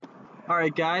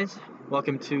Alright guys,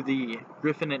 welcome to the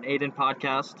Griffin and Aidan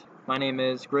podcast. My name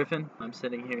is Griffin. I'm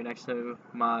sitting here next to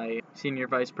my senior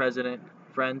vice president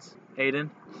friends,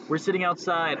 Aidan. We're sitting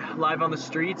outside live on the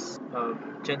streets of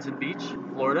Jensen Beach,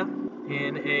 Florida,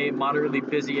 in a moderately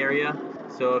busy area.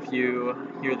 So if you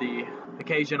hear the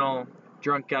occasional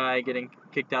drunk guy getting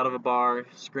kicked out of a bar,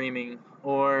 screaming,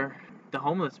 or the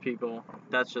homeless people,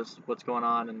 that's just what's going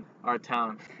on in our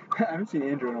town. I haven't seen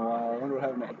Andrew in a while. I wonder what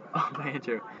happened to him. Oh,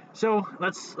 Andrew. So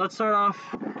let's start off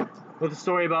with a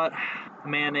story about a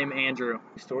man named Andrew.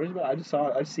 Stories about?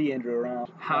 I see Andrew around.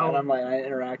 How? And I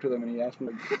interact with him, and he asks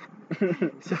me.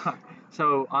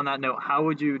 So on that note, how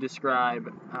would you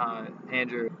describe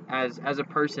Andrew as a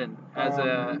person, as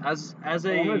a? I'm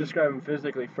gonna describe him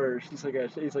physically first. He's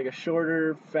like a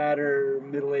shorter, fatter,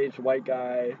 middle-aged white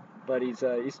guy. But he's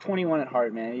 21 at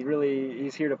heart, man.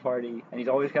 He's here to party, and he's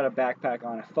always got a backpack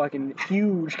on, a fucking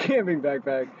huge camping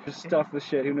backpack, just stuffed with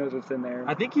shit. Who knows what's in there?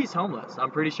 I think he's homeless.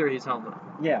 I'm pretty sure he's homeless.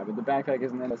 Yeah, but the backpack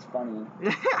isn't that funny.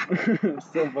 It's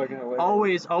still fucking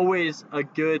hilarious. Always a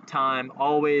good time.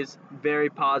 Always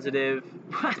very positive.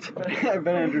 What? I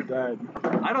bet Andrew died.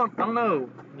 I don't know.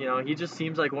 You know, he just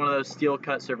seems like one of those steel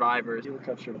cut survivors. Steel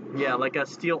cut survivor. Yeah, like a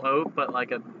steel oat, but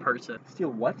like a person. Steel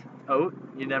what? Oat?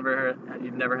 You've never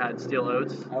had steel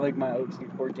oats? I like my oats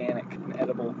organic and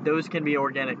edible. Those can be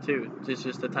organic too. It's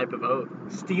just a type of oat.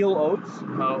 Steel oats?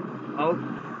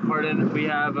 Oh, pardon. We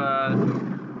have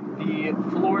the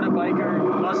Florida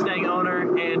biker, Mustang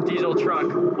owner, and diesel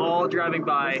truck all driving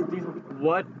by.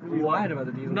 What? You lied about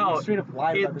the diesel. No, you straight up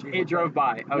lied about the diesel. It drove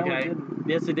by. Okay. No, it didn't.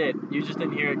 Yes, it did. You just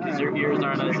didn't hear it because your ears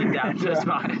aren't as adapted as I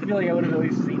mine. feel like I would have at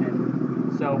least seen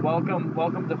it. So welcome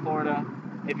to Florida.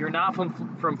 If you're not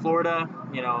from Florida,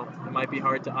 you know it might be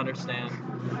hard to understand.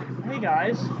 Hey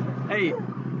guys. Hey,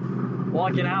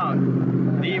 walking out,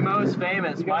 the most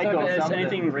famous You guys Michael. have Something.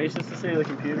 anything racist to say to the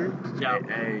computer? Yeah.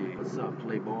 Hey, what's up,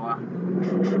 Playboy?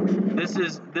 This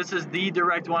is the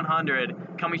Direct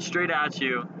 100 coming straight at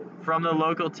you from the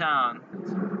local town.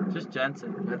 Just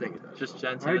Jensen. I think it's Just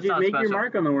Jensen. Why did It's you not make special. your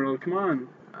mark on the world? Come on.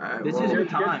 This is your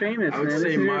time. Get famous, I would man. say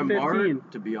This is my your 15.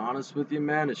 mark, to be honest with you,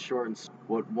 man, is short and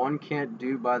what one can't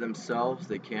do by themselves,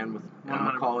 they can with, and I'm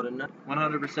gonna call it a nut.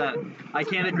 100%. I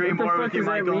can't agree more with you,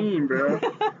 Michael. What the fuck does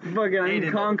that mean, bro? Fucking I need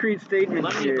Aiden, concrete statements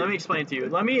Let here. me explain to you.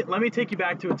 Let me take you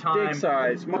back to a time. Dick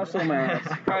size, muscle mass,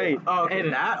 height. Oh, okay,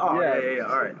 Aiden. that? Oh, yeah,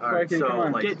 all right. Fucking So, come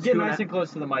on. like, Get nice and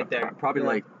close to the mic there. probably Yeah.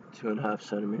 like 2.5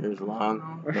 centimeters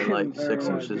long, and like 6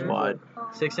 inches wide.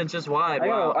 6 inches wide. I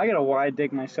Wow. got a wide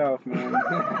dick myself, man.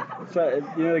 So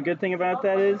you know the good thing about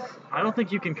that is I don't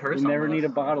think you can curse. you never on this. need a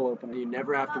bottle opener. You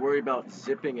never have to worry about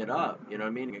zipping it up, you know what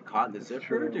I mean? Get caught in the zipper,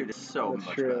 True. dude, it's so That's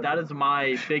much true. better. That is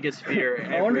my biggest fear.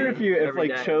 I wonder if every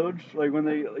like day. chodes, like when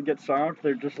they get soft,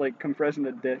 they're just like compressing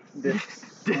the discs.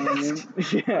 You know what I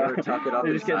mean? Yeah. Or tuck it up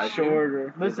They just get inside you.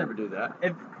 shorter. You Listen, never do that.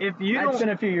 if you It's been don't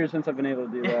a few years since I've been able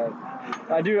to do that.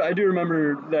 I do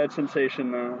remember that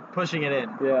sensation though. pushing it in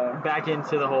Yeah. back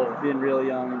into the hole. Being real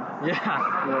young.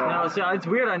 Yeah. No, so it's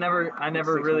weird. I never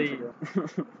 6 really.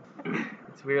 months ago.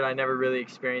 It's weird. I never really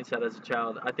experienced that as a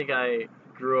child. I think I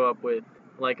grew up with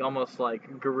like almost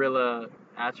like gorilla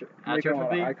Making a lot of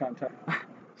atrophy. eye contact.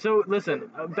 So listen,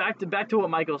 back to what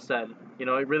Michael said. You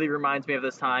know, it really reminds me of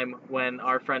this time when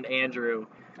our friend Andrew.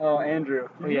 Oh, Andrew.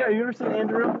 Yeah. You ever seen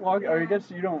Andrew walk? Or I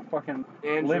guess you don't fucking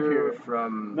live Andrew here.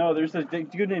 from... No, there's this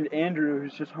dude named Andrew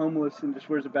who's just homeless and just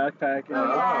wears a backpack. And,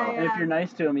 Oh. and if you're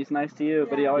nice to him, he's nice to you,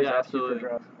 but he always Yeah, asks you for absolutely.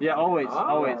 drugs. Yeah, always, Oh.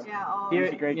 always. Yeah, all He- He's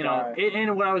a great you know, guy.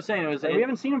 and what I was saying was, Like, we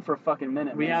haven't seen him for a fucking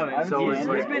minute. we man. haven't. I haven't So seen it's He's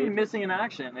Andrew in been ages. missing in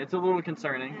action. It's a little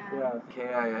concerning. Yeah.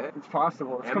 KIA? It's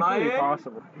possible. It's Am completely I in?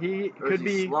 possible. He Or could is he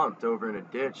be. slumped over in a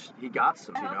ditch? He got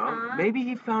some, you know? Uh-huh. Maybe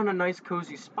he found a nice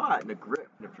cozy spot in a grip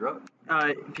in a drug.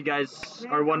 If you guys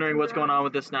are wondering what's going on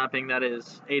with the snapping, that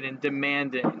is Aiden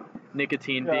demanding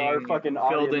nicotine Yeah, our being fucking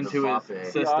filled audience. into The his buffet. The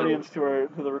system. audience to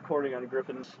the recording on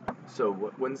Griffin's. So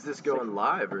when's this going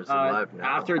live, or is it live now?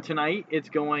 After tonight, it's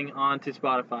going on to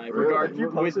Spotify. Really? If you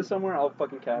post it somewhere, I'll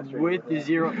fucking castrate With you.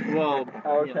 zero. Well,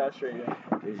 I'll you know, castrate you.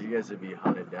 Dude, you guys would be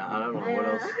hunted down. I don't know what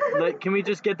else. can we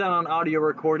just get that on audio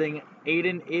recording?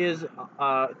 Aiden is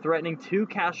threatening to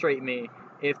castrate me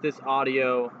if this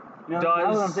audio You know, does.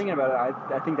 now that I'm thinking about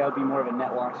it, I think that would be more of a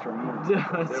net loss for me. Let's There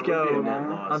would be a go net on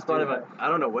loss, Spotify. dude. I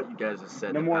don't know what you guys have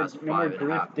said No in more, the past no more 5.5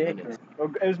 Griff Dick. minutes.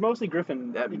 It was mostly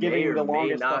Griffin That may giving or the may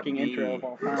longest not fucking be intro of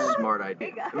all a time. smart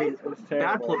idea. I mean, It was bad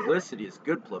terrible. publicity is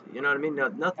good publicity. You know what I mean? No,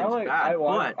 nothing's bad,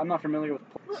 I'm not familiar with.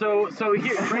 So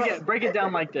here, break it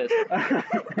down like this.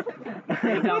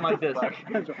 Break it down like this.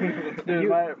 Dude,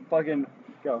 my fucking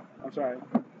go. I'm sorry.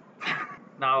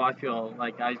 No, I feel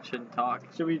like I shouldn't talk.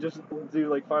 Should we just do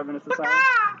like 5 minutes of silence?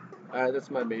 Alright,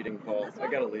 that's my meeting, Paul. I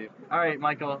gotta leave. All right,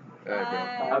 Michael. Alright,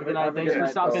 bro. Have a good night. Thanks for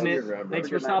stopping in. Thanks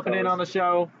for stopping in on the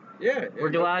show. Yeah. We're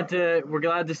glad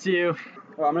to see you.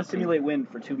 Well, I'm gonna simulate wind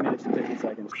for 2 minutes and 50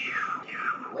 seconds.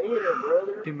 Later,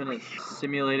 brother. 2 minutes.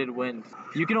 Simulated wind.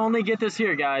 You can only get this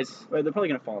here, guys. Wait, they're probably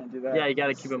gonna fall. Do that. Yeah, you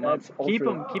gotta keep them up. That's Keep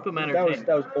ultra- them entertained.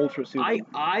 That was ultra soothing.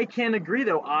 I can't agree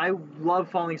though. I love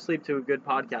falling asleep to a good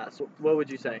podcast. What would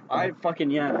you say? I fucking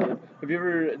yeah, man.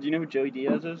 Do you know who Joey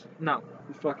Diaz is? No,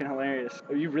 He's fucking hilarious.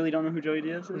 Oh, you really don't know who Joey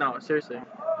Diaz is? no, seriously.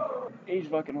 He's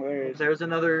fucking hilarious. There's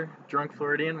another drunk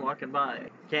Floridian walking by.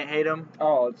 Can't hate him.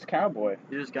 Oh, it's Cowboy.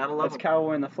 You just gotta love That's him.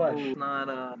 Cowboy in the flesh. It's not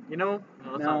no, it's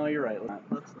No, not. you're right.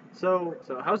 So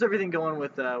how's everything going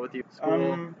with you?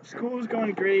 School? School's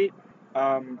going great.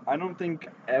 I don't think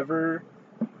ever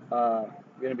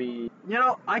gonna be. You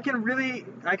know, I can really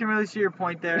see your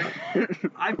point there.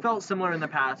 I felt similar in the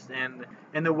past, and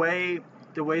the way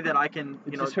that I can,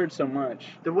 It just hurts so much.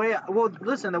 the way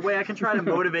I can try to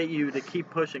motivate you to keep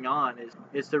pushing on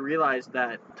is to realize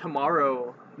that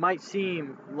tomorrow might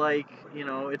seem like,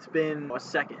 it's been a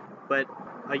second, but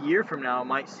a year from now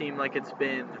might seem like it's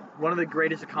been one of the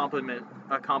greatest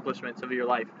accomplishments of your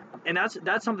life. And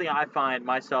that's something I find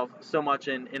myself so much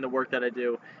in the work that I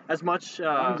do. As much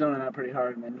I'm zoning out pretty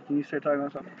hard, man. Can you start talking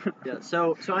about something? yeah,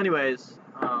 so anyways,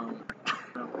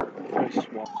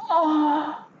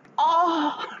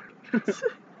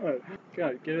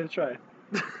 God, give it a try.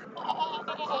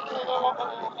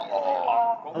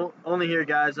 only here,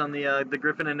 guys, on the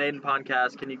Griffin and Aidan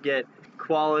podcast can you get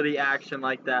quality action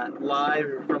like that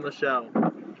live from the show.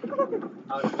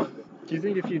 Do you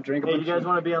think if you drink a Hey, you bunch guys of...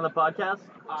 want to be on the podcast?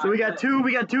 So we got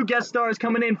two guest stars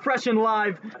coming in fresh and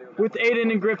live with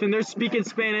Aidan and Griffin. They're speaking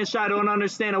Spanish. I don't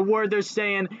understand a word they're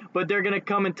saying, but they're gonna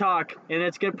come and talk, and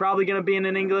it's probably gonna be in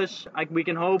English. We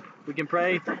can hope, we can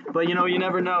pray, but you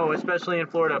never know, especially in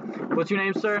Florida. What's your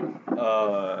name, sir?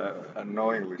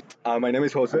 No English. My name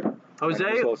is Jose. Jose. My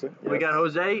name is Jose. We got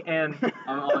Jose and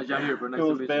I'm Jahir, bro. Nice to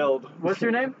Who's meet you. bailed? what's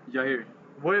your name? Jahir.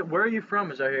 Where are you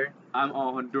from? Is that here? I'm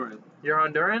Honduran. You're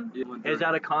Honduran? Yeah, Honduran. Is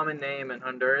that a common name in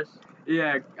Honduras?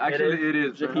 Yeah, actually it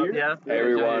is. bro. Jahir? Yeah. Yeah,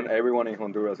 Everyone, Jahir. everyone in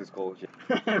Honduras is called.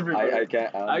 I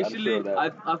can't. I'm Actually, sure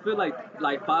that. I feel like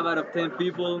 5 out of 10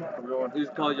 people is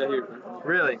called Jahir. bro.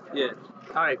 Really? Yeah.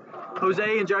 All right,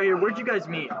 Jose and Jair, where'd you guys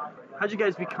meet? How'd you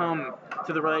guys become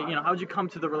to the how'd you come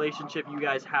to the relationship you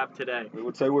guys have today? We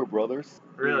would say we're brothers.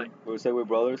 Really? We would say we're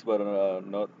brothers, but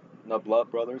not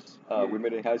blood brothers. We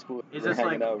met in high school. Is We're this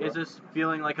hanging out, bro. is this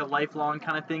feeling like a lifelong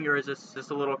kind of thing, or is this just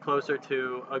a little closer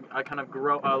to a kind of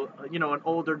an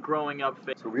older growing up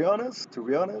phase? To be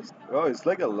honest, well, it's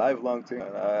like a lifelong thing.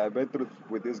 I've been through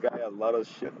with this guy a lot of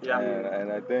shit. Yeah.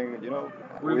 And I think We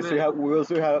we'll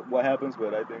see what happens,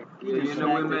 but I think.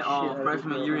 Yeah, we met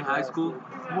freshman year in high school.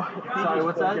 Sorry,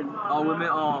 what's that? We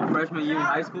met freshman year in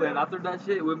high school, and after that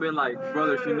shit, we've been like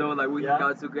brothers, like we Yeah.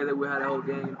 got together, we had a whole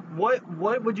game.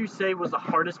 What would you say was the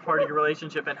hardest part of your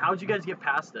relationship, and how'd you guys get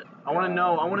past it? I want to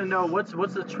know what's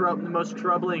the most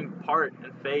troubling part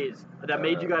and phase that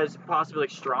made you guys possibly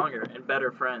stronger and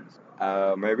better friends.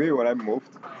 Maybe when I moved.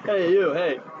 Hey, you,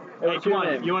 hey. Hey, come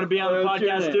on, you want to be on the What's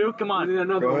your podcast name? too? Come on. Go ahead,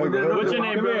 go ahead. What's your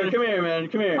name, Come brother? here, come here, man.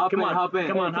 Come here. Hop Come in, on, hop in.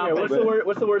 come on, hop Here, in.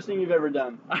 what's the worst thing you've ever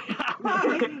done?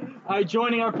 All right,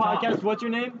 joining our podcast. What's your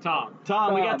name? Tom.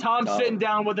 We got Tom Tom. sitting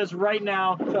down with us right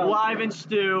now, live in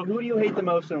stew. Who do you hate the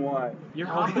most and why? You're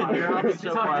hopping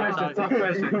so far. Tough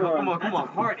question. Come on.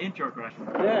 hard intro question.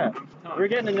 Yeah. We're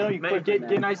getting to know you quick. Get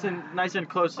nice and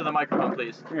close to the microphone,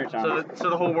 please, Here, Tom.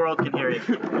 so the whole world can hear you.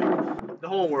 The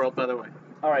whole world, by the way.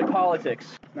 All right, politics.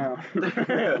 No.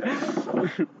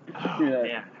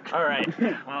 Yeah. All right.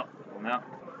 Well, no.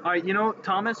 All right.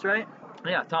 Thomas, right?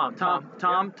 Yeah, Tom. Tom.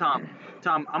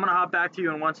 I'm gonna hop back to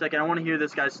you in 1 second. I want to hear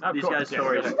these guys'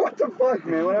 stories. What the fuck,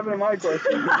 man? What happened to my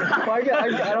question? I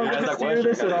don't get to steer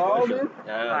this at all, dude. All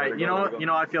right.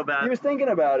 I feel He bad. was thinking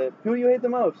about it. Who do you hate the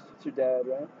most? It's your dad,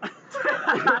 right?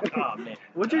 Oh, man.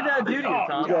 What'd your dad do to you,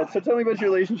 Tom? Your dad. So tell me about your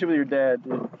relationship with your dad,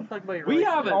 dude. Talk about your We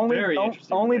have a very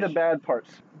interesting Only the relationship. bad parts.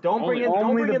 Don't bring in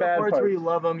only the the bad parts where parts. you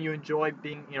love him, you enjoy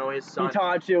being, his son. He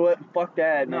taught you what? Fuck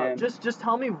dad, No, man. just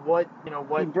tell me what. He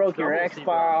broke your troubles he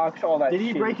brought. Xbox, all that. Did he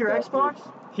shit break your stuff,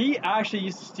 Xbox? He actually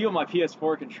used to steal my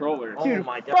PS4 controller. Oh Dude,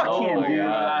 my god. fuck Oh him, my dude.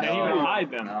 god. And he would No.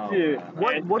 hide them. Dude.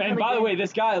 What And kind by of the way, game-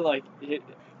 this guy,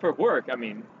 for work, I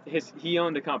mean, he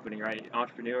owned a company, right?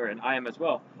 Entrepreneur, and I am as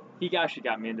well. He actually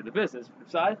got me into the business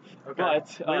side. Okay.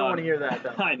 But we don't want to hear that.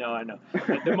 Though. I know.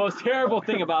 But the most terrible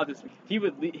thing about this, he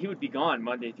would be gone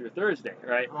Monday through Thursday,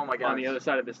 right? Oh my On the gosh. other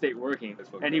side of the state working,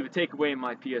 and he would take away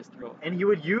my PS3. And he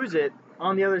would use it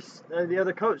on the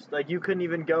other coast. Like you couldn't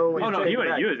even go. And Oh no, take he it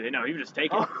wouldn't back. use it. No, he would just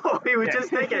take it. Oh, he would just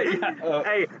take it. Yeah.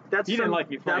 Hey, that's He some, didn't like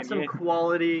me playing that's some the game.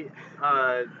 quality,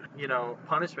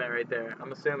 punishment right there.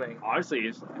 I'm assuming. Honestly,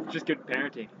 it's just good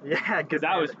parenting. Yeah, Because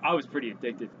I was pretty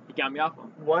addicted. He got me off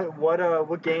them.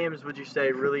 What games would you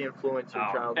say really influenced your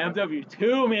childhood?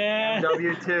 MW2, man.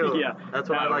 MW2. Yeah. That's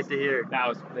what I like to hear.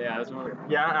 That's one.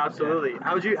 Yeah, absolutely.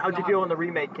 How'd you feel when the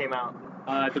remake came out?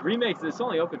 The remakes, it's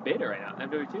only open beta right now.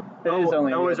 MW2. It is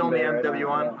only. Oh, it's only beta right now,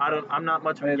 MW1. yeah. I'm not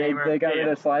much of a They gamer. got rid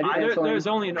of slide canceling. There's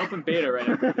only an open beta right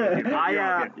now.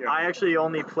 I actually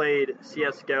only played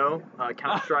CS:GO,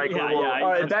 Counter Strike. Yeah, Global. yeah,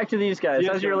 All right, back to these guys.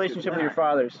 How's your relationship with your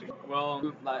fathers?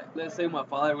 Well, like, let's say my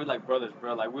father, we're like brothers,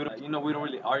 bro. Like, we don't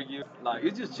really argue. Like,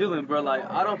 it's just chilling, bro. Like,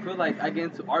 I don't feel like I get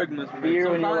into arguments with him. Beer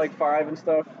when you were like 5 and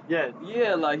stuff. Yeah.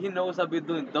 Yeah, like, he knows I've been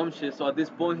doing dumb shit, so at this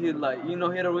point, he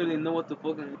don't really know what to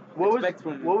fucking expect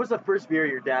from me. What was the first beer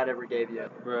your dad ever gave you?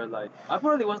 Bro, like, I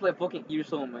probably was like fucking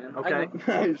years old, man. Okay.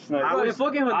 Nice. I Bro, was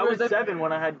fucking I was they- 7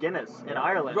 when I had Guinness in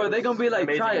Ireland. Bro, they gonna be like,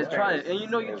 Amazing try it, experience. and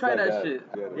you It's try like that shit.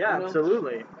 Yeah. Yeah, You know?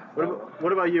 absolutely.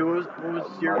 What about you? What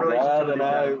was your My relationship dad with and your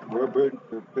I, dad?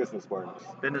 we're business partners.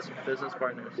 Business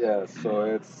partners. Yeah, so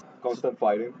it's constant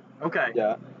fighting. Okay.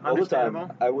 Yeah, all the time.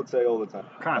 Understandable. I would say all the time.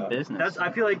 Kind of business.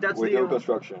 I feel like that's We the do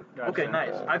construction. Okay,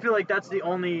 nice. Yeah. I feel like that's the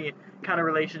only kind of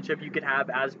relationship you could have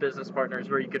as business partners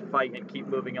where you could fight and keep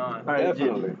moving on. All right,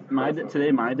 Definitely.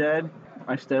 Today, my dad,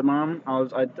 my stepmom,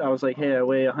 I was like, hey, I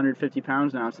weigh 150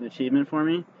 pounds now. It's an achievement for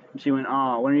me. And she went,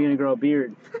 oh, when are you gonna grow a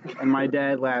beard? And my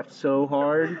dad laughed so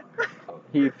hard.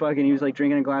 He was like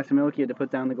drinking a glass of milk. He had to put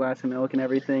down the glass of milk and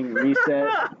everything, reset.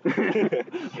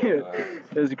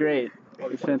 It was great.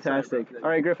 It was fantastic. All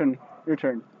right, Griffin, your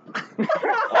turn. Oh,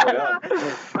 yeah.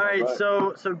 All right, Right.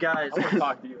 so guys, I want to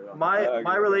talk to you.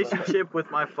 my relationship with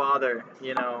my father,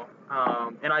 and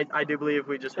I do believe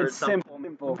we just heard It's something.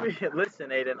 simple.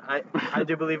 Listen, Aidan, I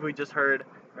do believe we just heard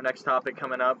our next topic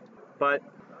coming up, but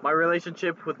my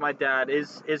relationship with my dad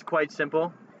is quite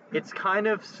simple. It's kind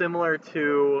of similar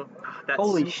to that,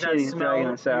 Holy that shit, he's smell dragging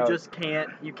us out.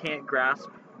 you can't grasp.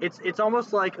 It's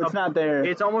almost like It's not there.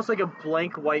 it's almost like a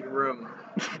blank white room.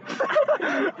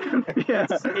 Yeah.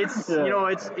 It's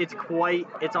Yeah.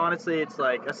 it's honestly it's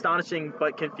like astonishing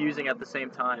but confusing at the same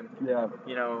time. Yeah.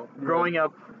 Growing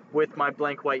up with my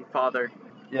blank white father,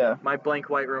 Yeah. my blank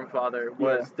white room father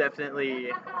was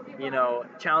definitely,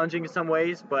 challenging in some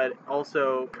ways, but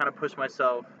also kind of pushed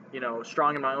myself,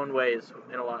 strong in my own ways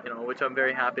in a lot, which I'm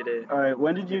very happy to. All right.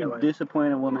 When did you Either way.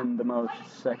 disappoint a woman the most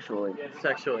sexually?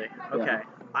 Sexually. Okay. Yeah.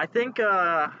 I think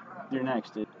You're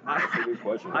next, dude. That's a good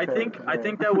question. I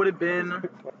think that would have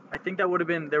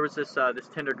been there was this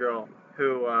Tinder girl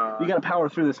who You gotta power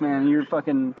through this, man. You're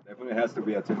fucking. Definitely has to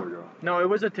be a Tinder girl. no, it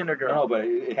was a Tinder girl. No, but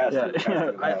it has Yeah. to. It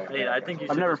has to. I think you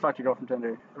should I've never fucked a girl from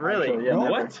Tinder. Really? Actually, yeah, No?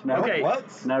 never. What? Never. Okay.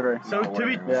 What? Never. So No to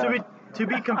be way. Yeah. to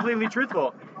be completely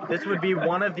truthful, this would be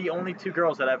one of the only 2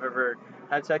 girls that I've ever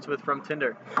had sex with from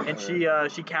Tinder, and she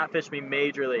catfished me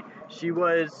majorly. She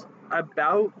was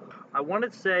about, I want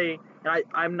to say, and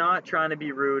I'm not trying to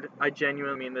be rude. I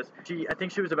genuinely mean this. I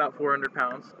think she was about 400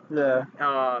 pounds. Yeah.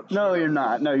 No, you're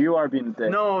not. No, you are being a dick.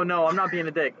 No, I'm not being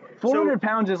a dick. 400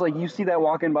 pounds is like you see that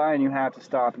walking by and you have to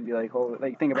stop and be like, hold,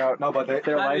 like think about No, but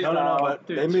their lifestyle. no, but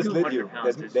Dude, they mislead 200 you.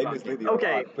 pounds They is mislead fucking- you.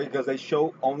 Okay. Because they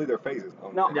show only their faces.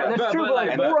 No, Yeah. that's true, But but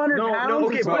like like- 400 No, pounds.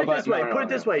 okay, is put it like- this way. no, Put it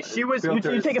this way. She was. You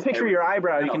take a picture of your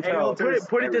eyebrow, you can tell.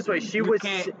 Put it this way. She was.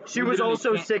 She was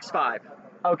also 6'5",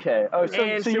 Okay. Oh, so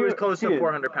and so she you was close to dude,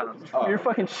 400 pounds. Oh. You're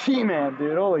fucking She-Man,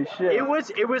 dude. Holy shit. It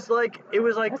was like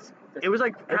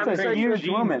having That's a sex. huge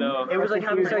Genes, woman. though. It was like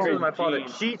having sex with my father.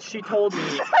 Genes. She told me.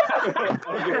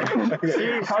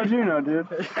 How'd you know, dude?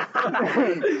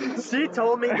 She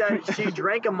told me that she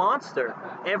drank a Monster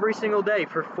every single day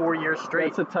for 4 years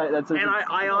straight. That's a And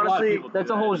I A lot of honestly. people do that's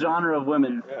a that. whole genre of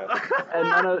women, Yeah.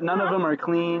 and none of them are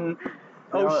clean.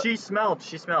 Oh, No. she smelled.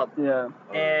 Yeah.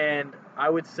 And I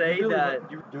would say that.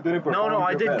 You didn't perform. No,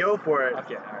 I your did best. go for it.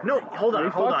 Okay, alright. No, hold You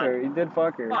on. fucked her. You did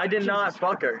fuck her. I did not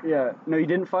fuck her. Yeah. No, you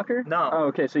didn't fuck her? No. Oh,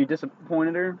 okay. So you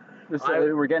disappointed her?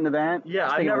 We're getting to that? Yeah,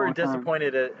 It's I've taking a never long time.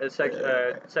 disappointed a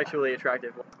sexually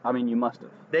attractive one. I mean, you must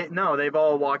have. They've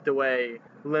all walked away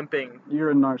limping.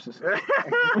 You're a narcissist. You're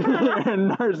a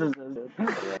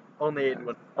narcissist. Only Aiden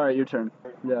would. All right, your turn.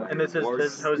 Yeah. And this is You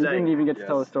Jose. didn't even get to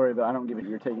tell the Yes. story, but I don't give it.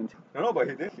 You're taking. No, but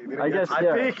he did. He didn't I get guess-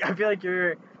 to- I feel like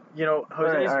you're, Jose's all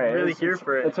right. really It's here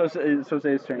for it. It's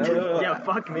Jose's turn. No. Yeah,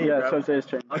 fuck me, Yeah, bro. it's Jose's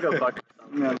turn. I'll go fuck.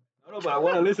 Yeah. No, but I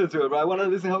want to listen to it. But I want to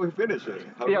listen how we finish it.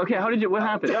 Yeah. Okay. How did you? What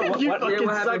happened? You What fucking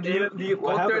happened? suck, Do you dude.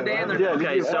 fuck her happened? then or Yeah, not? did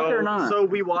Okay, you fuck her or not? so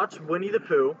we watched Winnie the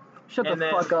Pooh. Shut And the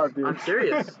then- fuck up, dude. I'm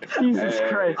serious. Jesus Hey.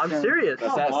 Christ. I'm man. serious.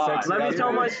 That's that Come on. sexy. Let me ass tell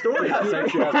movie. my story. That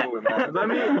sexy ass movie, man.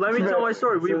 Let me tell my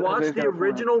story. We That's watched the got a point.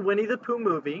 original Winnie the Pooh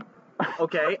movie.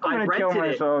 Okay, I'm I gonna kill rented it.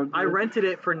 myself, I dude. rented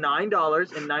it for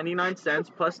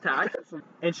 $9.99 plus tax,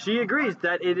 and she agrees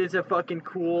that it is a fucking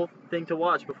cool thing to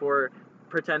watch before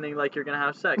pretending like you're gonna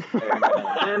have sex.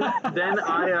 Then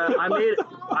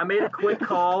I made a quick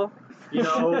call, you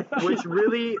know, which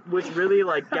really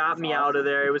like got me out of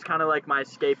there. It was kind of like my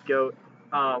scapegoat.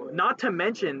 Not to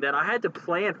mention that I had to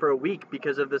plan for a week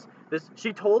because of this.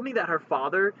 She told me that her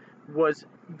father was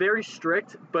very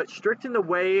strict, but strict in the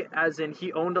way as in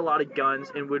he owned a lot of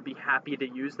guns and would be happy to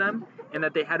use them, and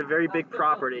that they had a very big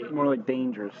property. More like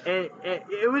dangerous. And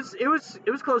it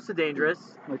was close to dangerous.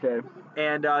 Okay.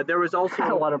 And there was also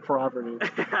Had a lot of property.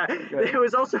 there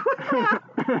was also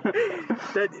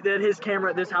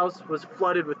that this house was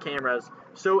flooded with cameras.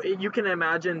 So you can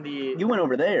imagine You went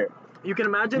over there. you can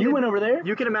imagine You went over there.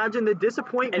 you can imagine the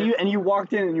disappointment. And you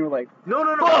walked in and you were like,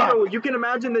 No. You can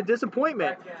imagine the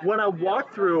disappointment when I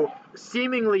walked through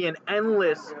seemingly an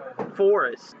endless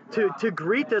forest to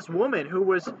greet this woman who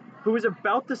was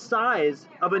about the size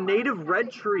of a native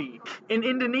red tree in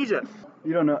Indonesia.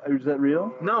 you don't know, is that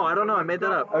real? No, I don't know. I made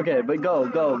that up. Okay, but go.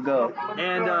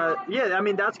 And yeah, I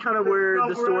mean that's kind of where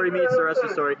the story meets the rest of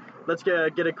the story. Let's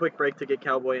get a quick break to get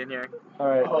Cowboy in here. All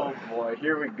right. Oh boy,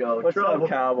 here we go. What's up,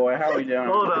 cowboy? How we doing?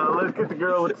 Hold on, let's get the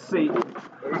girl with the seat.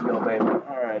 There you go, baby.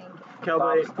 All right.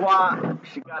 Cowboy, Squat.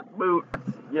 She got boots.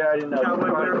 Yeah, I didn't know.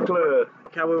 Cowboy, Club.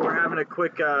 we're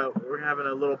having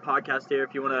a little podcast here.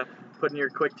 If you want to put in your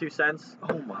quick 2 cents,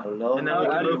 Oh my lord.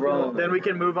 and then we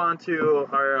can move on to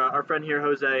our friend here,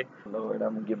 Jose. Lord,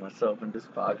 I'm gonna get myself in this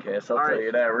podcast. I'll All tell right.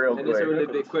 you that real And it's a quick. really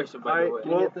big question, by All the right,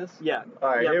 way. well, Get this? yeah. All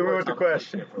right, Yeah, here we of with the course.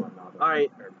 question. All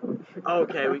right.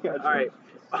 Okay. All right.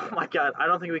 Oh my God, I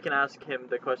don't think we can ask him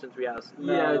the questions we asked.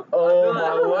 Yeah. Oh I my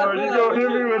feel lord, you like- gonna hit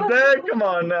me with that? Come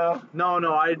on now.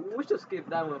 No, I. We should skip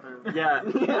that one. Yeah.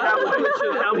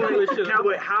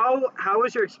 Cowboy, how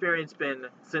has your experience been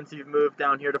since you've moved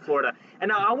down here to Florida? And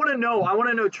now I want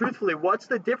to know truthfully, what's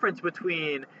the difference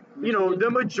between, you know, the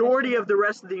majority of the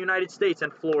rest of the United States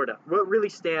and Florida? What really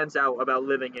stands out about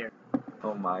living here?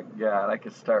 Oh my god, I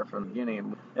could start from the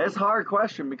beginning. It's a hard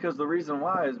question because the reason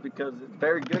why is because it's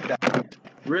very good down here.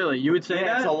 Really? You would say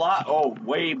Yeah, it's a lot. Oh,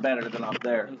 way better than up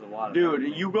there. There's a lot of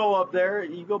Dude, you go up there,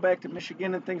 you go back to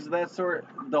Michigan and things of that sort,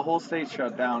 the whole state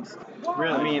shut down.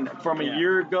 Really? I mean, from a Yeah.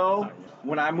 year ago,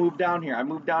 when I moved down here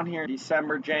in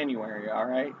December, January, all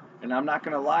right? And I'm not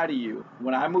going to lie to you.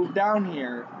 When I moved down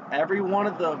here, every one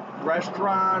of the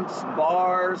restaurants,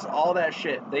 bars, all that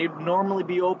shit, they'd normally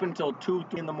be open till 2,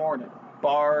 3 in the morning.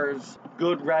 Bars,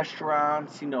 good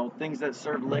restaurants, you know, things that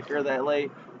serve liquor that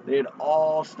late, they'd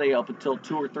all stay up until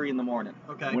 2 or 3 in the morning.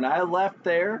 Okay. When I left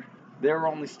there, they were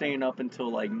only staying up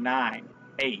until like 9,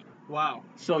 8. Wow.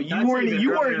 So That's even earlier you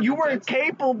than weren't Texas.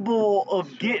 capable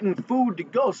of getting food to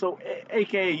go. So,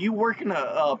 AKA, you working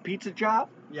a pizza job,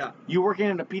 Yeah. you working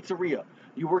in a pizzeria,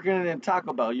 you working in a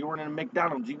Taco Bell, you working in a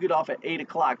McDonald's. You get off at 8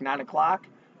 o'clock, 9 o'clock.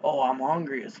 Oh, I'm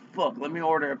hungry as fuck. Let me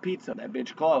order a pizza. That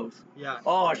bitch closed. Yeah.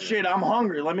 Oh shit, I'm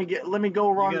hungry. Let me go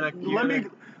run.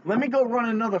 Let me go run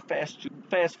another fast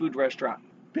food restaurant.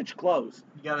 Bitch closed.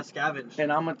 You gotta scavenge. And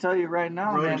I'm gonna tell you right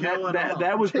now, man, Roadkill and all.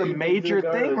 that was the Take major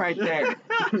the thing garbage. right there.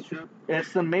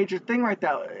 It's the major thing right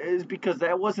there, is because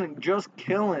that wasn't just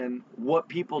killing what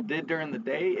people did during the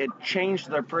day. It changed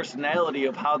their personality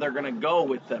of how they're gonna go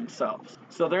with themselves.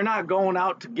 So they're not going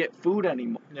out to get food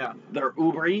anymore. Yeah. They're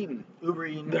Uber eating. Uber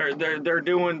eating. They're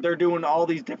doing all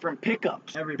these different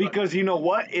pickups. Everybody. Because you know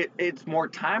what? It's more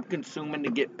time consuming to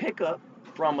get pickup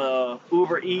from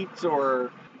Uber Eats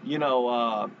or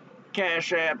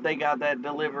Cash App. They got that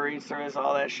delivery service,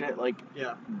 all that shit. Like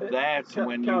Yeah. that's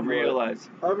when you Cowboy. realize.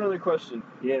 I have another question.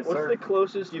 Yes, What's sir. the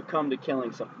closest you've come to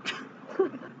killing someone?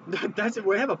 That's it.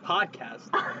 We have a podcast.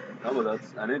 No, but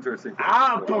that's an interesting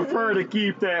I prefer to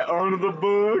keep that under the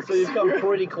books. So you've come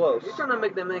pretty close. You're trying to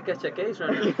make the man catch a case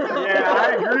right now. Yeah,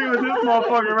 I agree with this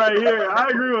motherfucker right here. I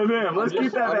agree with him. Let's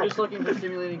keep that I'm back. just looking for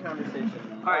stimulating conversation.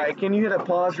 All right, can you hit a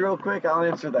pause real quick? I'll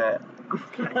answer that.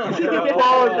 Hit a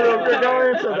pause real quick. I'll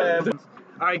answer that.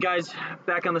 All right, guys,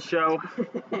 back on the show.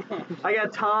 I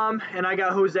got Tom and I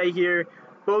got Jose here,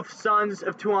 both sons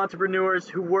of two entrepreneurs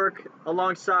who work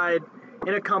alongside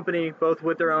in a company, both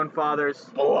with their own fathers.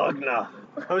 Bologna.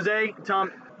 Jose,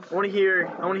 Tom, I want to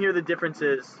hear the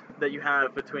differences that you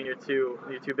have between your two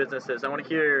businesses. I want to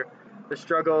hear the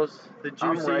struggles, the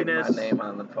I'm writing my juiciness. name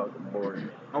on the fucking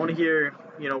board. I want to hear,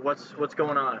 what's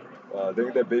going on. I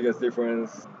think the biggest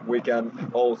difference we can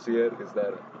all see it is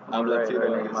that I'm Right, Latino right,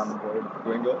 and I'm he's on board.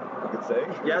 gringo. We could say.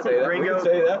 We Yeah, could say that. gringo. We can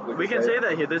say that. We can say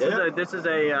that here. This Yeah. is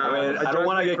a. I mean, a I don't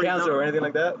want to get judgment-free cancer zone. or anything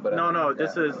like that, but No,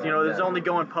 this is, you know, this is yeah. only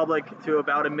going public to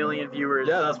about 1 million viewers.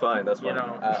 Yeah, that's fine. That's You fine.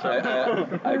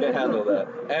 know. I can handle that.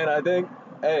 And I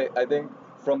think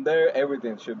from there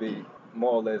everything should be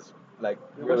more or less like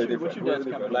really different. What's your really dad's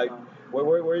different. company, Like, Tom?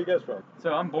 where are you guys from?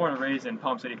 So I'm born and raised in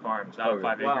Palm City Farms, out of Okay.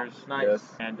 5 Wow, acres. nice.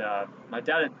 Yes. And my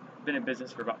dad had been in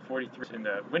business for about 43 in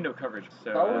the window coverage.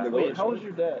 So How old is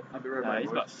your dad? I'll be right back.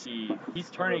 he's about he's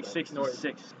turning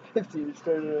 66. 50. You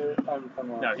started. I'm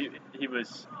lost. No, he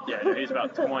was he was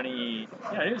about 20.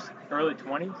 Yeah, he was early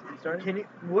 20s. He started. Can you?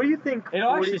 What do you think? It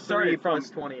actually 43 started from plus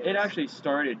 20 is? It actually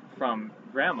started from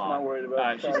grandma. Not worried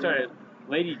about She started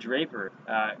Lady Draper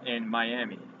in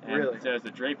Miami. And Really? so as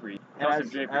a drapery, And custom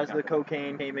as drapery the company.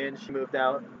 cocaine came in, she moved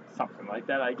out. Something like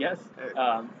that, I guess.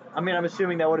 I mean, I'm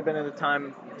assuming that would have been at the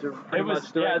time, pretty It was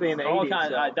much directly in the all 80s. kind.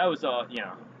 so. That was all. You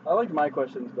know. I liked my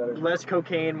questions better. Less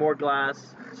cocaine, more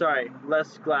glass. Sorry,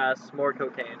 less glass, more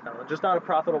cocaine. Just not a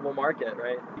profitable market,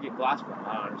 right? You get glass from.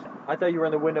 I don't understand. I thought you were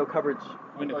in the window coverage.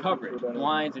 Window Questions coverage, were better.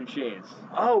 blinds and shades.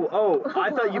 Oh,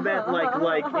 I thought you meant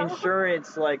like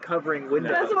insurance, like covering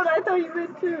windows. That's what I thought you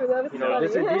meant too. That was You know,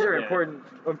 these are Yeah.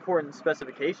 important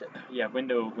specifications. Yeah,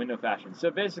 window fashion. So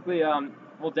basically,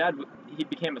 Dad he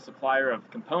became a supplier of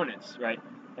components, right?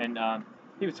 And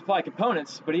he would supply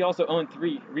components, but he also owned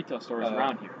 3 retail stores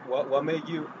around here. What made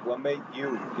you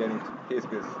get into his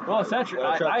business? Well, essentially,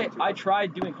 What attracted you? I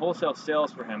tried doing wholesale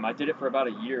sales for him. I did it for about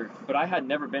a year, but I had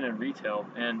never been in retail,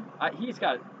 and he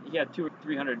had 200 or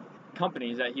 300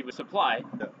 companies that he would supply.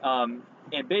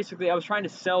 And basically, I was trying to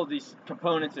sell these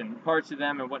components and parts to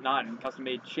them and whatnot, and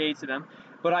custom-made shades to them,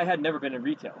 but I had never been in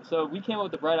retail. So we came up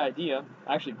with the bright idea,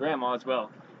 actually Grandma as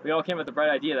well. We all came up with the bright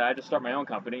idea that I just start my own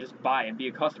company, just buy and be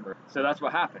a customer. So that's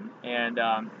what happened. And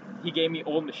he gave me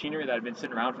old machinery that had been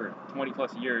sitting around for 20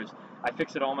 plus years. I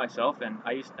fixed it all myself, and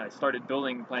I started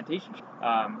building plantation.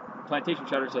 Plantation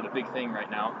shutters are the big thing right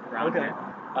now around here.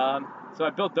 So I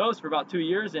built those for about 2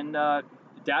 years, and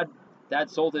Dad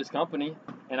sold his company,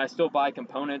 and I still buy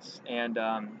components and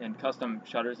custom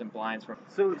shutters and blinds from.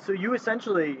 So you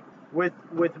essentially, with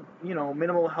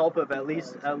minimal help of at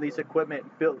least equipment,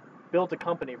 built a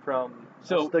company from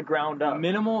just the ground up.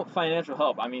 Minimal financial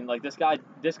help. I mean, like this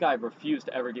guy refused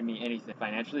to ever give me anything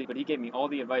financially, but he gave me all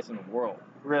the advice in the world.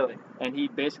 Really? And he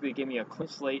basically gave me a clean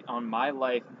slate on my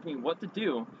life, what to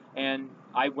do, and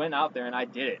I went out there and I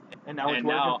did it. And now it's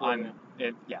working for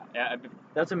you.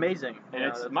 That's amazing. And Yeah,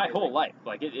 it's that's my amazing. whole life.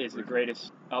 Like it is the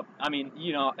greatest. I mean,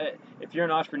 if you're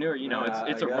an entrepreneur,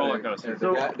 it's a roller coaster.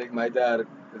 So- My dad,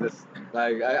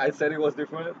 I said it was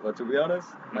different, but to be honest,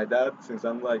 my dad, since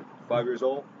I'm like 5 years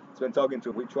old, has been talking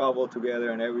to. We travel together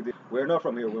and everything. We're not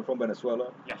from here. We're from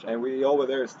Venezuela, Gotcha. and we over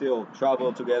there still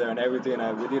travel together and everything.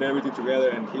 And we did everything together,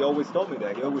 and he always told me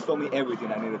that. He always told me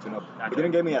everything I needed to know. Gotcha. He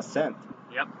didn't give me a cent.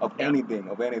 Yep. Of anything.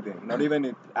 Not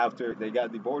even after they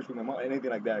got divorced with my mom, anything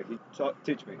like that. He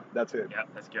teach me. That's it. Yep,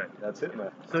 that's good. That's it,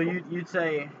 man. So you'd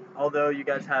say, although you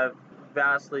guys have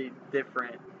vastly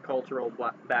different cultural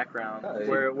backgrounds,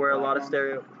 where a lot of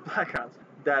backgrounds,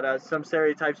 that some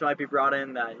stereotypes might be brought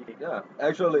in that. Yeah,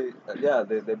 actually,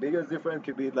 the biggest difference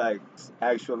could be like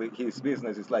actually his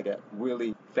business is like a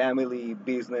really family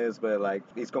business, but like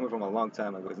he's coming from a long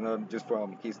time ago. It's not just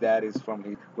from his dad, it's from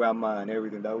his grandma and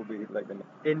everything. That would be like the.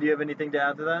 And do you have anything to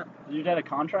add to that? Is your dad a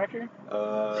contractor?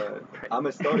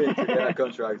 I'm starting to get a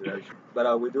contractor actually,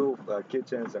 but we do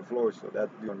kitchens and floors, so that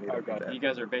you don't need Okay. that. You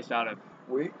guys are based out of.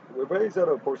 We're based out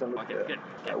of Port St. Lucie. Okay,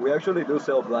 good. We actually do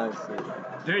sell blinds too.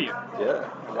 Do you? Yeah.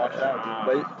 Watch out,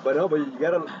 dude. But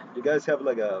you guys have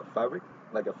like a fabric?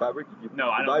 No,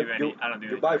 I don't do any. I don't do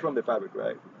You any buy fabric. from the fabric,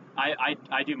 right?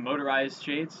 I do motorized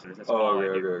shades. That's all I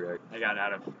do. Okay. I got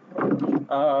out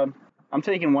of. I'm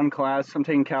taking one class. I'm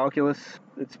taking calculus.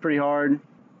 It's pretty hard.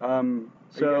 Are you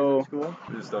guys in school?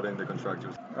 We're just starting the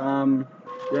constructors.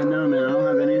 Yeah, no, man. I don't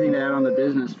have anything to add on the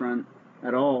business front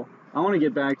at all. I want to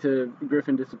get back to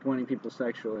Griffin disappointing people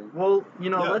sexually. Well,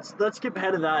 Yeah. let's skip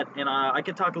ahead of that, and I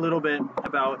can talk a little bit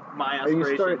about my Are you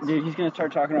gonna aspirations. start, dude, he's gonna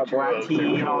start talking about black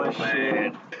tea and all this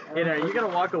shit. And are you gonna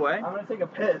walk away? I'm gonna take a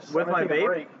piss. With I'm gonna my take a vape?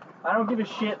 break. I don't give a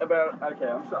shit about. Okay,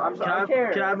 I'm sorry. I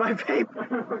care. Can I have my vape?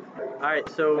 All right,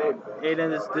 so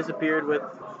Aidan has disappeared with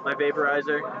my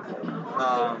vaporizer.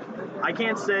 I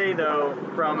can't say though,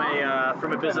 from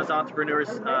a business entrepreneur's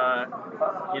kind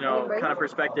of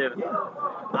perspective,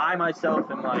 I myself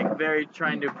am like very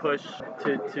trying to push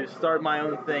to start my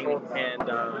own thing, and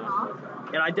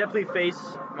I definitely face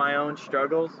my own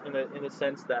struggles in the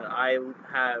sense that I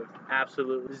have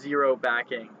absolute zero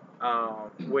backing,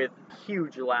 with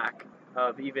huge lack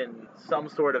of even some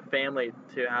sort of family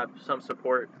to have some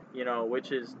support,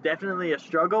 which is definitely a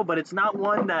struggle, but it's not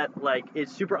one that like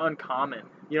is super uncommon.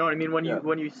 You know what I mean? When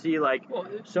you see like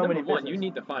so many number one, business- you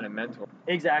need to find a mentor.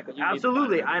 Exactly. You need to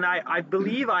Absolutely. find And I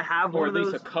believe I have Or one at of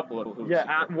least those. a couple of who. Yeah,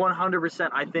 at 100%.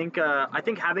 I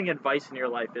think having advice in your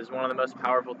life is one of the most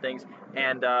powerful things.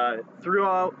 And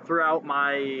throughout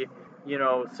my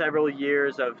several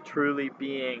years of truly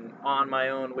being on my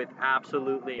own with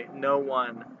absolutely no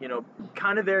one,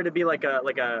 kind of there to be like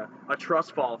a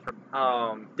trust fall.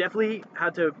 Definitely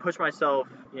had to push myself,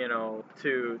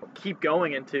 to keep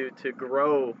going and to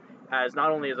grow as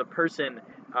not only as a person,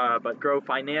 but grow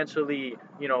financially,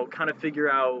 kind of figure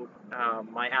out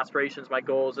my aspirations, my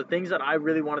goals, the things that I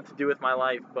really wanted to do with my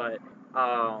life. But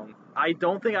I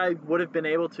don't think I would have been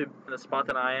able to in the spot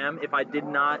that I am if I did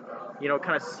not,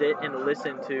 kind of sit and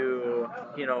listen to,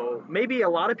 maybe a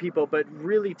lot of people, but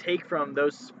really take from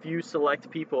those few select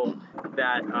people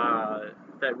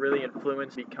that really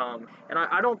influence become. And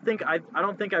I don't think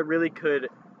I really could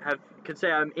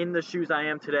say I'm in the shoes I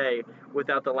am today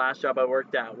without the last job I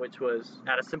worked at, which was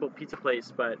at a simple pizza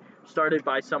place, but started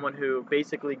by someone who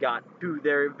basically got to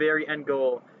their very end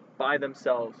goal by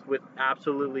themselves with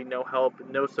absolutely no help,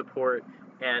 no support,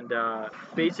 and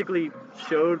basically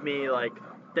showed me like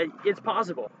that it's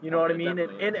possible. You know what I mean?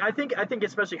 And I think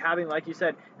especially having, like you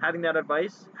said, having that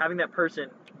advice, having that person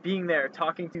being there,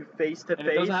 talking to you face to face. And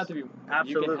it doesn't have to be.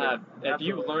 Absolutely. You can have if Absolutely.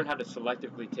 you learn how to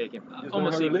selectively take it. Just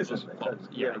Almost learn how even to listen.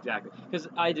 yeah, exactly. Because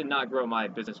I did not grow my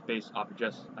business based off of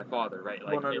just my father, right?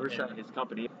 Like 100%. in his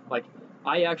company. Like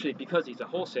I actually, because he's a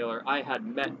wholesaler, I had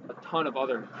met a ton of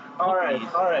other All right.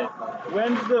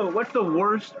 companies. What's the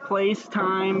worst place,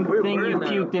 time, thing we're you in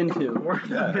puked into? We're in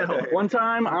the middle. One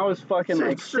time, I was fucking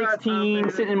like Shut up, 16, baby.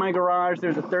 sitting in my garage.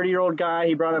 There's a 30-year-old guy.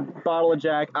 He brought a bottle of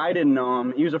Jack. I didn't know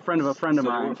him. He was a friend of a friend of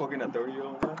So you were mine. fucking a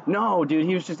 30-year-old man? No, dude,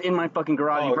 he was just in my fucking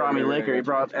garage. Oh, He brought okay, me okay, liquor. He gotcha,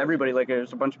 brought gotcha. everybody liquor.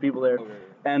 There's a bunch of people there. Okay.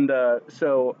 And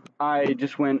so I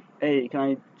just went, hey, can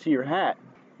I see your hat?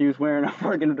 He was wearing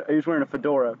a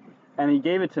fedora. And he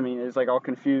gave it to me. He was like all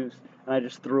confused. And I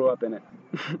just threw up in it.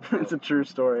 It's a true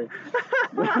story.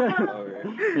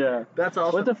 Okay. Yeah. That's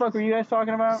awesome. What the fuck were you guys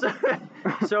talking about?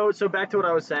 So back to what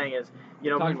I was saying is,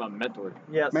 Talking about mentor.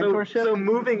 yeah. Mentorship? So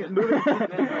moving.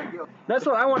 That's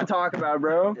what I want to talk about,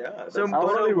 bro. Yeah, that's So-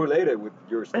 totally related with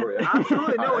your story.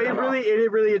 Absolutely, no.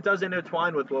 It really does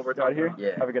intertwine with what we're Out talking here? about.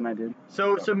 Yeah. Have a good night, dude.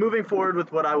 So moving forward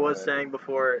with what I was saying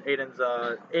before, Aiden's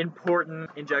important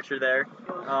injecture there,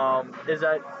 is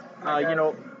that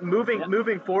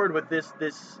moving forward with this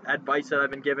advice that I've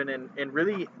been given, and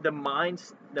really the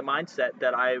mindset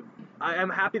that I am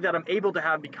happy that I'm able to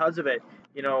have because of it.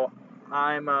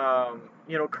 I'm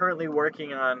currently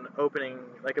working on opening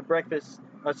like a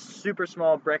super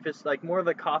small breakfast, like more of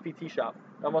a coffee tea shop,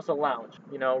 almost a lounge.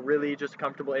 Really just a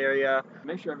comfortable area.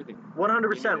 Make sure everything.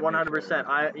 100%.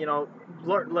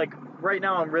 Like right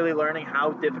now, I'm really learning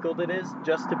how difficult it is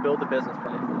just to build a business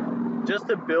plan, just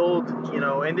to build,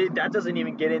 and that doesn't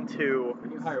even get into.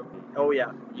 When you hire, Oh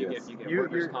yeah, you Yes. get You-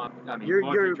 workers' you're- comp. I mean, you're-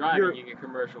 well, if you're you're- driving, you're- you get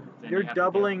commercial. then you're you have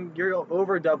to you're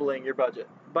over doubling your budget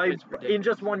It's in ridiculous.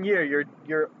 just 1 year. You're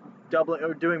doubling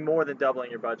or doing more than doubling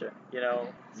your budget.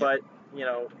 But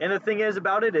and the thing is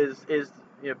about it is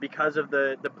because of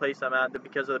the place I'm at,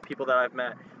 because of the people that I've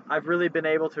met, I've really been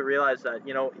able to realize that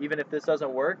even if this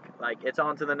doesn't work, like it's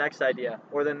on to the next idea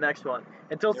or the next one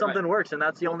until You're something right. works, and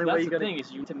that's the only way That's you're the gonna. thing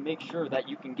is you to make sure that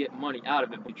you can get money out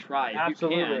of it. You try. If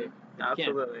Absolutely. You can,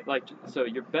 Absolutely. Like so,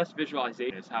 your best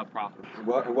visualization is how profitable.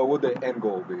 What would the end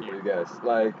goal be for you guys?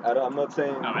 Like, I'm not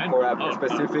saying end for a goal.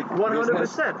 specific 100%.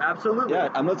 business. Absolutely. Yeah,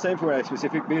 I'm not saying for a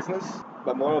specific business,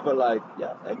 but more of a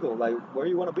end goal, like where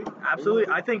you want to be.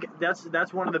 Absolutely. I think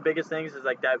that's one of the biggest things is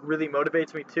like that really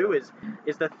motivates me too is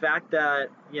the fact that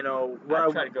what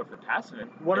I try to go for passive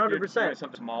income. 100%. If you're doing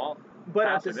something small, but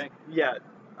at passive this, income. yeah, It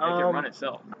can run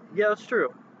itself. yeah, that's true.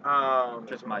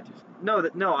 Just my 2 cents.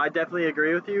 No, I definitely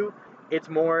agree with you. It's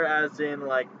more as in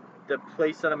like the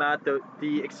place that I'm at,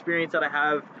 the experience that I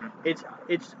have.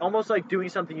 It's almost like doing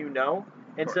something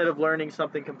instead of learning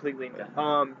something completely new.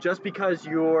 Yeah. Just because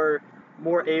you're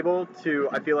more able to,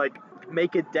 I feel like,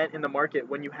 make a dent in the market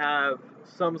when you have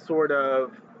some sort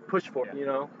of push for it.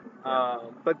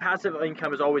 But passive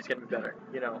income is always going to be better.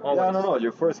 Always. Yeah, no.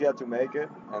 You first have to make it,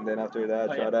 and then after that,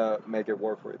 Oh, try yeah. to make it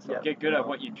work for itself. Get good at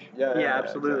what you. Yeah,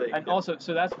 absolutely. exactly. And also,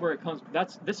 so that's where it comes.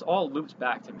 This all loops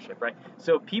back to mentorship, right?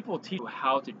 So people teach you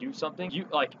how to do something. You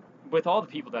like with all the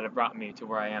people that have brought me to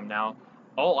where I am now.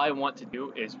 All I want to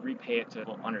do is repay it to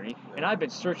people underneath. And I've been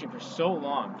searching for so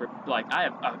long for I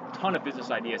have a ton of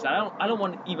business ideas. I don't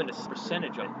want even a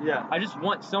percentage of it. Yeah. I just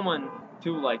want someone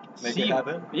to like Make see it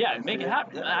happen. Yeah, make it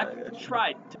happen. Yeah, I've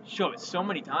tried to show it so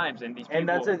many times, and these people And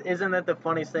that's it. Isn't that the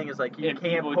funniest thing? Is like you and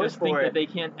can't people push just think for that it. they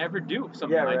can't ever do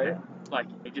something Yeah, like right. that.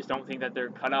 Like they just don't think that they're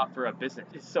cut out for a business.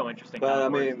 It's so interesting. But how I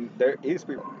it works. mean, there is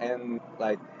people, and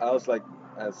like I was like,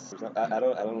 I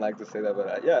don't like to say that,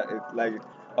 but yeah, it's like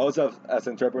also as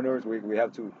entrepreneurs, we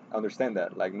have to understand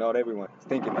that like not everyone is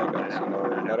thinking like us, you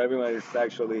know, not everyone is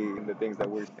actually in the things that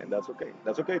we're, and that's okay.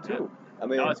 That's okay too. I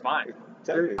mean, No, it's fine.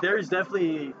 exactly. There's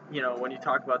definitely, when you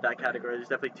talk about that category, there's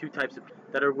definitely two types of people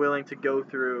that are willing to go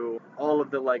through all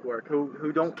of the legwork,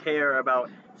 who don't care about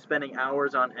spending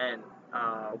hours on end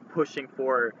pushing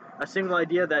for a single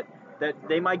idea that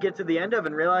they might get to the end of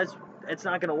and realize it's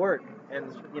not going to work. And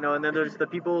then there's the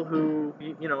people who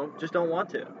just don't want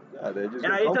to. Yeah, they just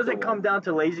And get it doesn't comfortable. come down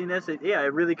to laziness. It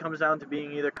really comes down to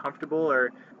being either comfortable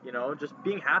or just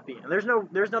being happy. And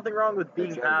there's nothing wrong with being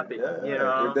Exactly. happy.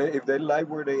 Yeah. If they like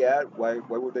where they at, why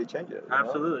would they change it? You know?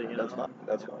 Absolutely. That's fine.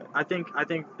 That's fine. I think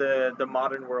the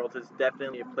modern world is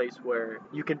definitely a place where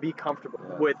you can be comfortable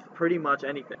Yeah. with pretty much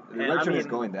anything. The And direction is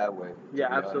going that way. Yeah,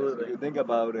 to be honest. absolutely. If you think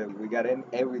about it, we got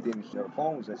everything in our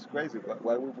phones. It's crazy.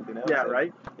 Why would we else? Yeah,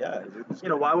 right. Yeah. It's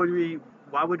Why would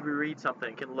we read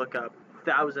something? Can look up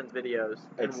thousands of videos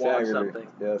and watch Exactly. something.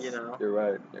 Yes. You're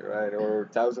right. Or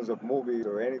thousands of movies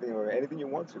or anything you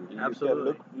want to. You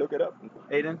Absolutely. just gotta look it up.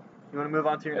 Aiden, you want to move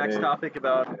on to your next Any- topic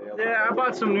about? Yeah, I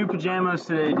bought some new pajamas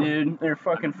today, dude. They're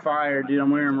fucking fire, dude. I'm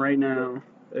wearing them right now.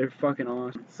 They're fucking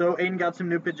awesome. So Aiden got some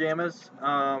new pajamas.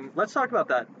 Let's talk about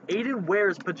that. Aiden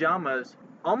wears pajamas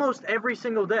almost every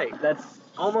single day. That's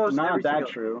Almost not every that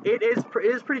single. true. It is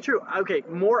pretty true. Okay,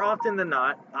 more often than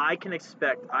not, I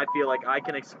feel like I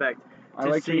can expect I to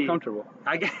like to be see. comfortable.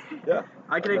 I can. Yeah.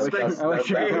 I can I like expect. to- I like to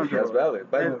be valid. comfortable. That's valid.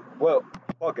 But And- well,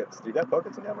 pockets. Do you got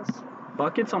pockets in Yamas?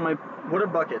 Buckets on my. What are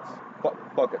buckets?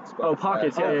 Pockets. Oh,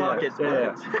 pockets. Yeah, Oh, yeah, pockets, yeah, yeah,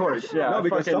 pockets. Of course, yeah. No,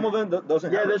 because fucking- some of them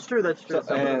doesn't Yeah, have that's it. true. That's true. So,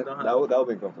 Some of them and don't have that would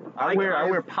be comfortable. I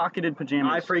wear pocketed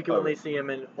pajamas. I frequently Okay. see him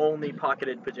in only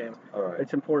pocketed pajamas. All right.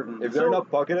 It's important. If they're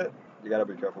not pocketed, you gotta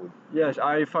be careful. Yes,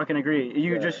 I fucking agree.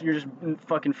 You're Yeah. just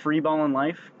fucking freeballing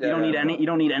life. Yeah, you don't need yeah, any. no. You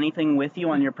don't need anything with you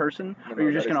on your person, No, or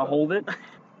you're that just is gonna not. hold it.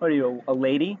 What are you, a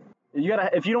lady?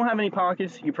 If you don't have any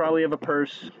pockets, you probably have a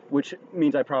purse, which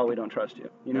means I probably don't trust you.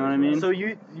 You know what I mean? So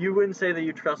you wouldn't say that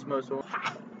you trust most women?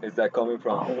 Is that coming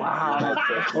from? Oh wow.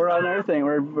 We're on another thing.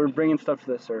 We're bringing stuff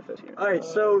to the surface here. All right,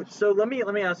 so let me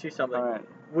ask you something. All right.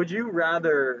 Would you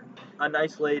rather a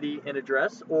nice lady in a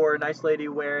dress or a nice lady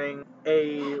wearing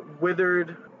a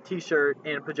withered t-shirt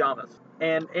and pajamas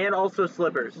and also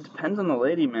slippers? Depends on the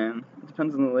lady, man. It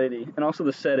depends on the lady, and also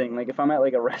the setting. Like if I'm at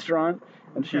like a restaurant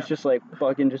and she's just like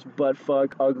fucking just butt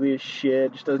fuck ugly as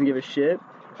shit, just doesn't give a shit,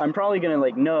 I'm probably gonna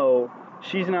like no,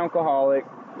 she's an alcoholic.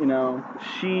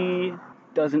 She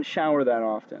doesn't shower that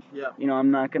often. Yeah.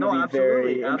 I'm not gonna be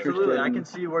very absolutely. I interested. can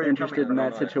see where you're interested coming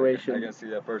in from. that situation. I can see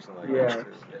that person like Yeah. that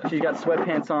too. Yeah. She's got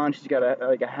sweatpants on. She's got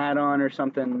a hat on or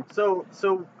something. So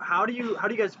how do you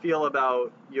guys feel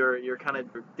about your kind of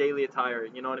daily attire?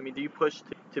 You know what I mean? Do you push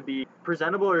to be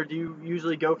presentable, or do you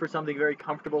usually go for something very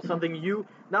comfortable, something you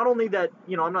not only that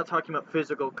I'm not talking about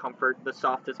physical comfort, the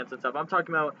softest and stuff. I'm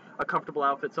talking about a comfortable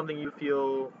outfit, something you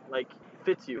feel like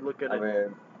fits you, look good. I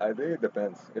mean, I think it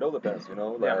depends. It all depends, Yeah.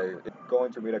 Like if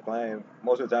going to meet a client,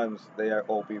 most of the times they are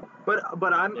old people. But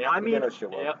I They mean cannot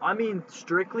show up. I mean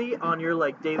strictly on your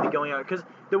like daily going out, because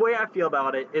the way I feel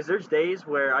about it is there's days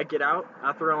where I get out,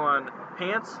 I throw on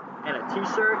pants and a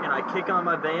t-shirt and I kick on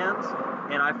my Vans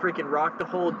and I freaking rock the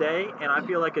whole day and I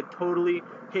feel like a totally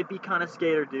hippie kind of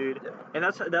skater dude. Yeah. And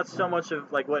that's so much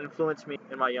of like what influenced me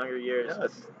in my younger years.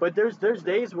 Yes. But there's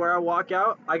days where I walk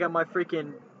out, I got my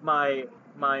freaking my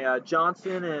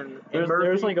Johnson and Murphy.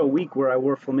 There's like a week where I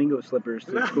wore flamingo slippers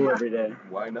to school every day.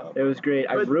 Why not? It was great.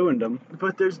 I But- ruined them.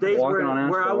 But there's days Walking on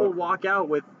where I asphalt. will walk out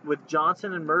with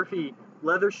Johnson and Murphy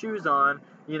leather shoes on,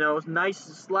 nice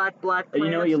slack black pants.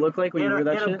 You know what you look like when you and wear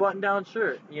that and a shit? button-down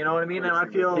shirt. You know what I mean? And I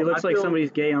feel He looks I like feel-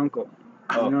 somebody's gay uncle.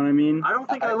 Oh. You know what I mean? I don't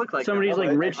think I look like Somebody's that.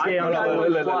 like rich I gay think I uncle.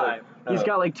 would fly. He's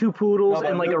got like 2 poodles No, but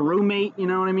and like look- a roommate, you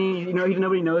know what I mean? Even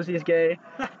nobody knows he's gay.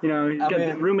 He's I got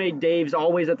mean- roommate Dave's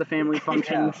always at the family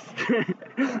functions.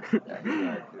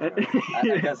 I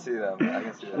can see that, man. I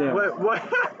can see that. Yeah.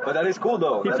 What? But that is cool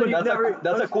though. So you've never-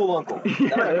 That's a cool uncle. That's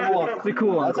a cool uncle. It's a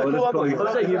cool That's a uncle. cool uncle. It's a cool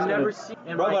Jose, He's you've not- never seen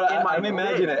in Bro, my but in my I'm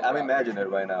imagining it. I'm imagining it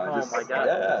right now. Oh my God.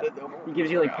 Yeah. He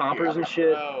gives you like poppers and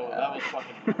shit. Oh, that was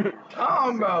fucking.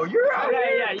 Oh, bro, you're out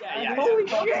Yeah. Holy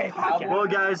shit. Well,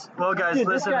 guys, Dude,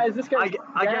 listen. this guy's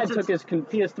I dad guess took it's- his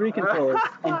PS3 controllers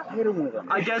and hit him with them.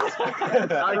 I guess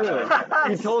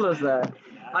He told us that.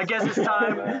 I guess it's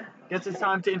time. Guess it's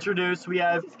time to introduce. We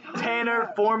have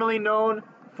Tanner, formerly known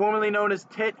as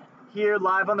Tit. here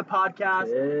live on the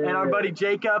podcast, and our buddy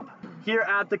Jacob here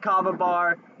at the Kava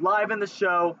Bar, live in the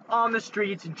show, on the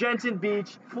streets, Jensen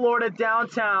Beach, Florida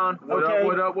downtown. Okay.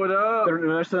 What up? The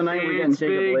rest of the night we're getting It's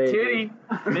Jacob Big laid. Titty.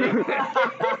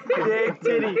 Big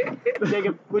titty.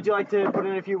 Jacob, would you like to put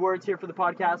in a few words here for the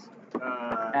podcast?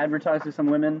 Advertise to some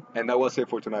women. And that was it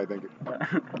for tonight. Thank you.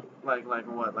 Like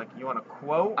what? Like you want a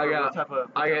quote? I Or got- what type of,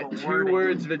 I got 2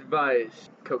 words of advice.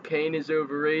 Cocaine is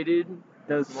overrated.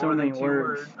 Those so many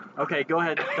words. Okay, go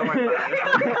ahead. Don't worry about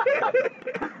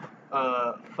it.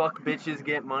 Fuck bitches,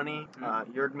 get money.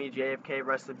 Yerg me JFK,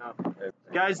 rested up.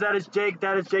 Guys, that is Jake.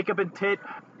 That is Jacob and Tit.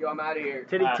 Yo, I'm out of here.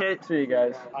 Titty Tit. See you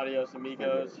guys. Adios,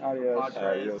 amigos. Adios.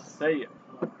 Adios. See ya.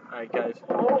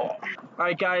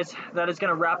 Alright, guys. That is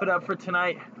gonna wrap it up for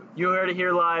tonight. You heard it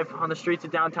here live on the streets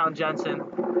of downtown Jensen.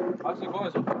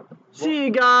 See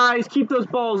you guys. Keep those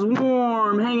balls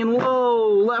warm, hanging low.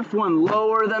 Left one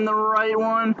lower than the right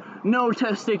one. No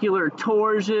testicular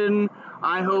torsion.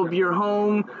 I hope your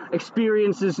home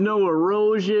experiences no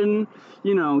erosion.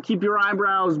 You know, keep your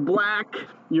eyebrows black,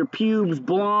 your pubes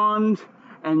blonde,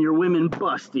 and your women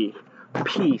busty.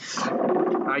 Peace.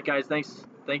 Alright, guys.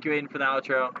 Thank you, Aiden, for the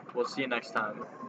outro. We'll see you next time.